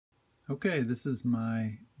Okay, this is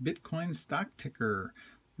my Bitcoin stock ticker.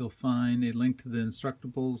 You'll find a link to the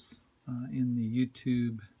Instructables in the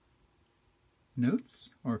YouTube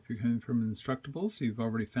notes, or if you're coming from Instructables, you've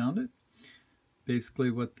already found it.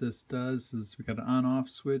 Basically what this does is we got an on-off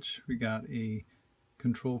switch, we got a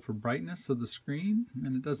control for brightness of the screen,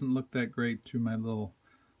 and it doesn't look that great through my little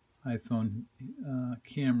iPhone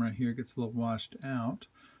camera here. It gets a little washed out,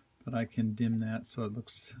 but I can dim that so it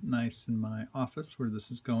looks nice in my office where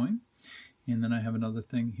this is going. And then I have another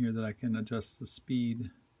thing here that I can adjust the speed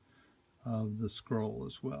of the scroll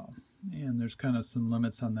as well. And there's kind of some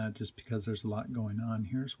limits on that just because there's a lot going on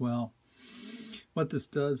here as well. What this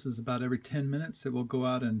does is about every 10 minutes it will go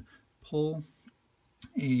out and pull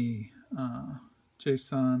a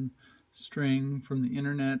JSON string from the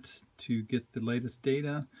internet to get the latest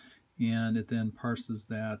data, and it then parses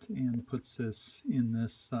that and puts this in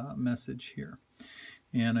this message here.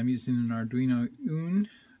 And I'm using an Arduino Uno,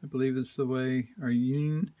 I believe it's the way, or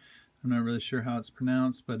Uno. I'm not really sure how it's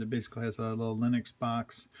pronounced, but it basically has a little Linux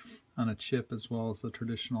box on a chip as well as the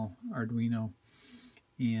traditional Arduino.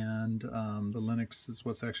 And the Linux is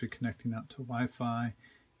what's actually connecting out to Wi-Fi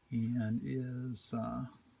and is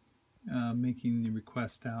making the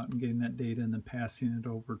request out and getting that data and then passing it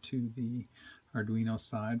over to the Arduino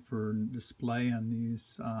side for display on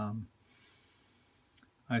these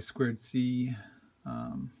I2C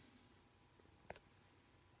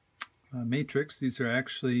matrix. These are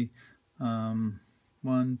actually 1,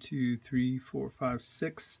 2, 3, 4, 5,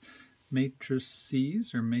 6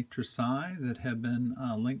 matrices or matrici that have been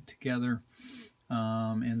linked together,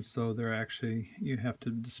 and so they're actually, you have to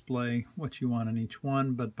display what you want in each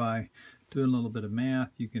one, but by doing a little bit of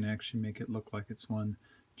math you can actually make it look like it's one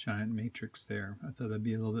giant matrix there. I thought that'd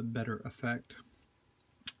be a little bit better effect.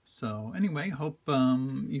 So anyway, hope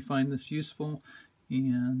you find this useful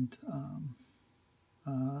and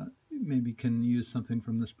maybe can use something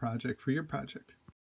from this project for your project.